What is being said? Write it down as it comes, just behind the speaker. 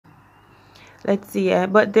Let's see.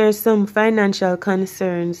 But there's some financial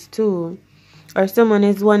concerns too. Or someone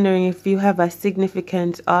is wondering if you have a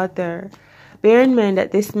significant other. Bear in mind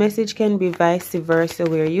that this message can be vice versa,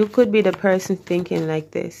 where you could be the person thinking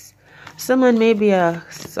like this. Someone may be a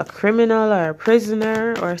criminal or a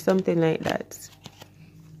prisoner or something like that.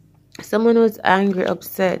 Someone was angry,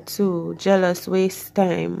 upset too, jealous, waste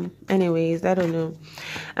time. Anyways, I don't know.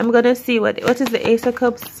 I'm gonna see what is the Ace of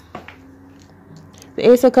Cups. The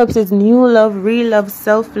Ace of Cups is new love, real love,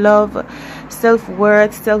 self-love,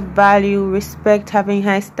 self-worth, self-value, respect, having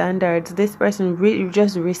high standards. This person really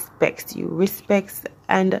just respects you, respects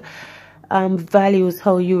and values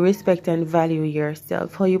how you respect and value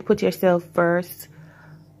yourself, how you put yourself first.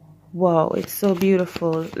 Wow, it's so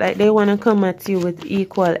beautiful. Like they want to come at you with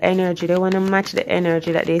equal energy. They want to match the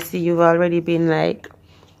energy that they see you've already been like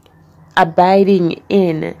abiding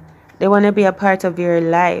in. They want to be a part of your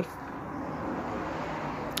life.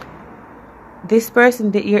 This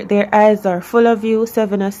person, their eyes are full of you.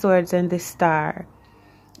 Seven of Swords and the Star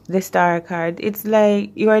card. It's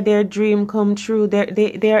like you are their dream come true.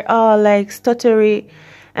 They're all like stuttery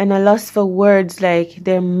and a lust for words. Like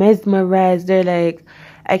they're mesmerized. They're like,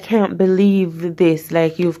 I can't believe this.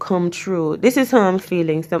 Like you've come true. This is how I'm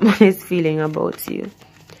feeling. Someone is feeling about you.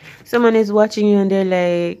 Someone is watching you and they're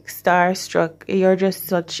like starstruck. You're just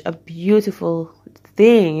such a beautiful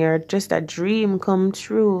thing. You're just a dream come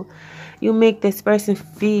true. You make this person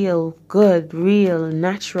feel good, real,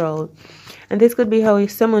 natural. And this could be how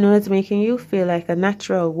someone who is making you feel like a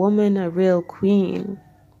natural woman, a real queen.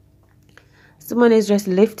 Someone is just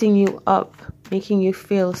lifting you up, making you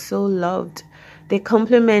feel so loved. They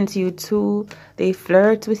compliment you too. They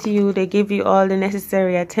flirt with you. They give you all the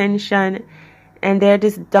necessary attention. And they're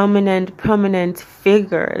this dominant, prominent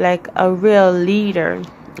figure, like a real leader,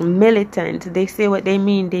 militant. They say what they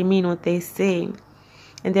mean what they say.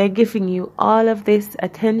 And they're giving you all of this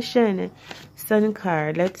attention. Sun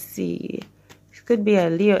card, let's see. This could be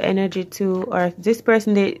a Leo energy too. Or this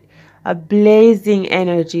person, a blazing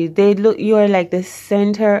energy. You are like the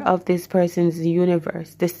center of this person's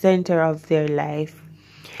universe. The center of their life.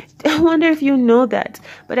 I wonder if you know that.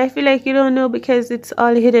 But I feel like you don't know because it's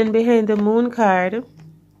all hidden behind the Moon card.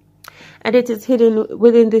 And it is hidden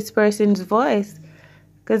within this person's voice.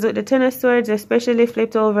 Because with the Ten of Swords, especially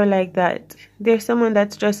flipped over like that, there's someone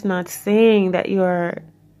that's just not saying that you're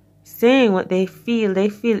saying what they feel. They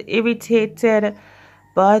feel irritated,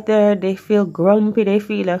 bothered, they feel grumpy, they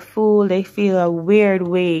feel a fool, they feel a weird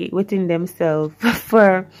way within themselves.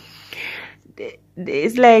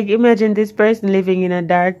 It's like, imagine this person living in a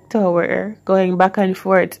dark tower, going back and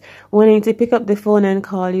forth, wanting to pick up the phone and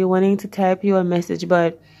call you, wanting to type you a message,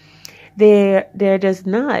 but they're just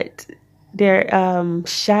not. They're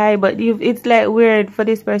shy, but it's like weird for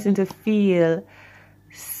this person to feel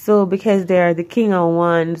so, because they are the King of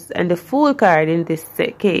Wands and the Fool card in this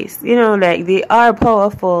case. You know, like they are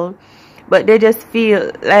powerful, but they just feel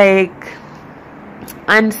like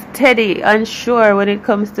unsteady, unsure when it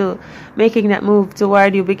comes to making that move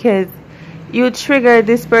toward you, because you trigger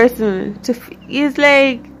this person to. It's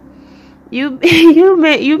like you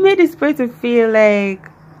made this person feel like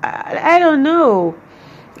I don't know.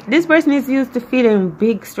 This person is used to feeling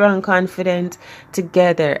big, strong, confident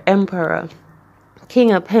together. Emperor,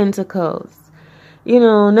 King of Pentacles. You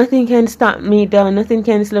know, nothing can stop me down. Nothing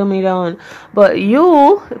can slow me down. But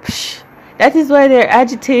you, that is why they're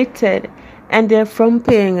agitated. And they're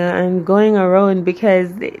frumping and going around,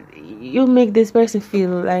 because you make this person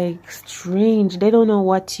feel like strange. They don't know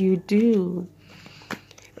what you do.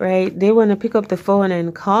 Right? They want to pick up the phone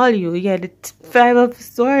and call you. Yeah, the Five of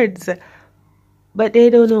Swords. But they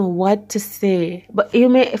don't know what to say. But you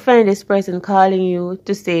may find this person calling you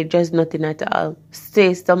to say just nothing at all.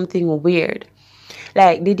 Say something weird.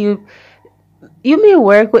 Like, you may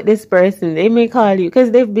work with this person. They may call you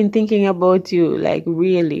because they've been thinking about you, like,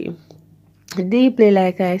 really deeply,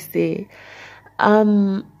 like I say.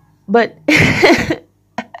 But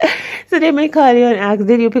so they may call you and ask,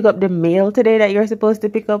 did you pick up the mail today that you're supposed to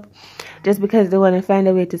pick up? Just because they want to find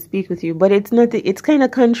a way to speak with you. But it's not. It's kind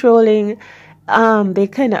of controlling. They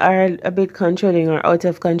kind of are a bit controlling or out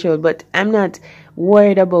of control, but I'm not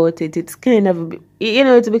worried about it. It's kind of, you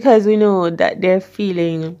know, it's because we know that they're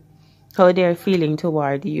feeling how they're feeling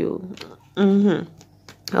toward you.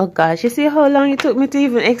 Oh gosh, you see how long it took me to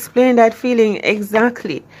even explain that feeling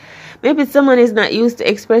exactly. Maybe someone is not used to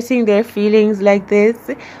expressing their feelings like this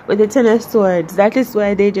with the Ten of Swords. That is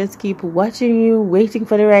why they just keep watching you, waiting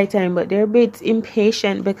for the right time, but they're a bit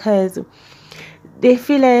impatient because they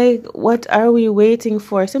feel like, what are we waiting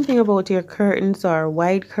for? Something about your curtains, or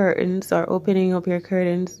wide curtains, or opening up your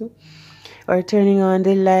curtains, or turning on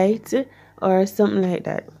the light, or something like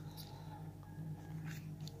that.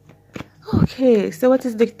 Okay, so what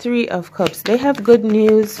is the Three of Cups? They have good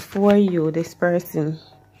news for you, this person.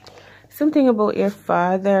 Something about your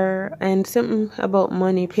father and something about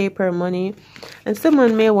money, paper money. And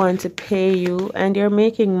someone may want to pay you and you're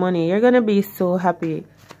making money. You're going to be so happy.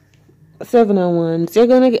 Seven of Wands. You're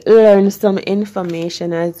going to learn some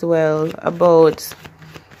information as well about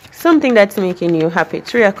something that's making you happy.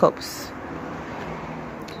 Three of Cups.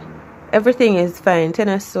 Everything is fine. Ten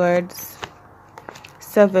of Swords.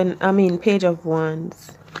 Page of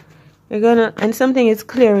Wands. You're gonna, and something is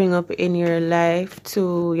clearing up in your life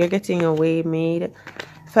too. You're getting a way made.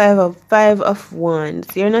 Five of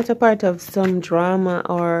Wands. You're not a part of some drama,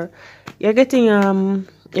 or you're getting an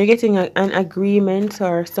agreement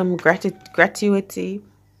or some gratuity,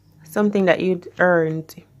 something that you'd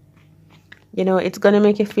earned. You know, it's gonna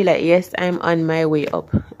make you feel like, yes, I'm on my way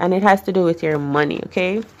up, and it has to do with your money.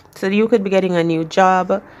 Okay, so you could be getting a new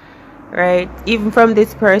job. Right, even from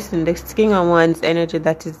this person, the King of Wands energy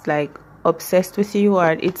that is like obsessed with you,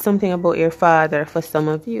 or it's something about your father for some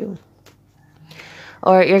of you.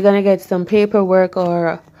 Or you're gonna get some paperwork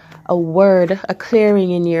or a word, a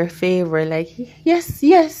clearing in your favor, like yes,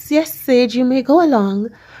 yes, yes, Sage, you may go along,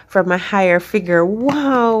 from a higher figure.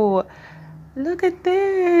 Wow, look at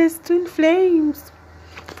this, twin flames,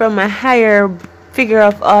 from a higher figure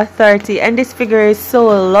of authority, and this figure is so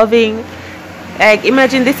loving. Like,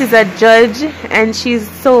 imagine this is a judge and she's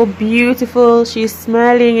so beautiful. She's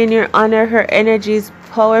smiling in your honor. Her energy is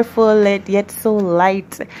powerful yet so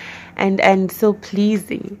light and so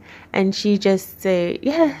pleasing. And she just say,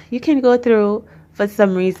 yeah, you can go through for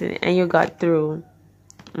some reason, and you got through.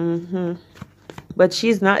 But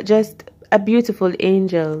she's not just a beautiful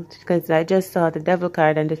angel, because I just saw the Devil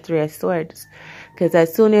card and the Three of Swords. Because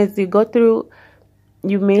as soon as you go through,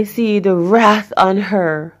 you may see the wrath on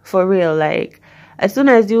her for real. Like, as soon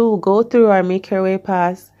as you go through or make your way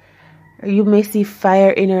past, you may see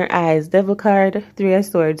fire in her eyes. Devil card, Three of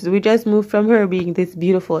Swords. We just moved from her being this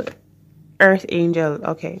beautiful earth angel.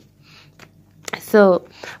 Okay. So,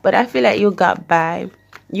 but I feel like you got by.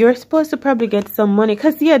 You're supposed to probably get some money.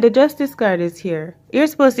 Because, yeah, the Justice card is here. You're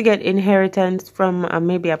supposed to get inheritance from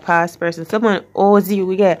maybe a past person. Someone owes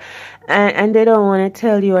you. And they don't want to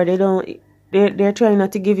tell you, or they're trying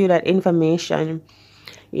not to give you that information.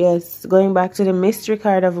 Yes, going back to the Mystery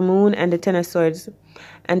card of Moon and the Ten of Swords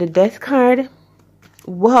and the Death card.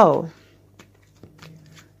 Wow.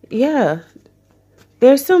 Yeah.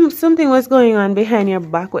 There's something was going on behind your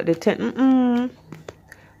back with the Ten.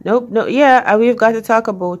 Nope, no. Yeah, we've got to talk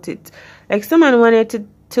about it. Like, someone wanted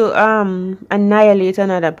to annihilate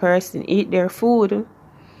another person, eat their food.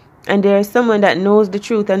 And there's someone that knows the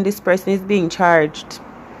truth, and this person is being charged.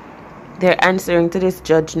 They're answering to this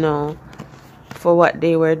judge now for what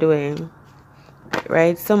they were doing,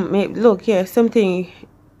 right? Look here, something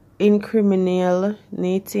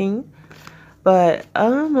incriminating. But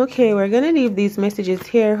okay, we're gonna leave these messages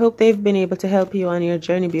here. Hope they've been able to help you on your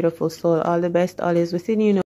journey, beautiful soul. All the best, all is within you.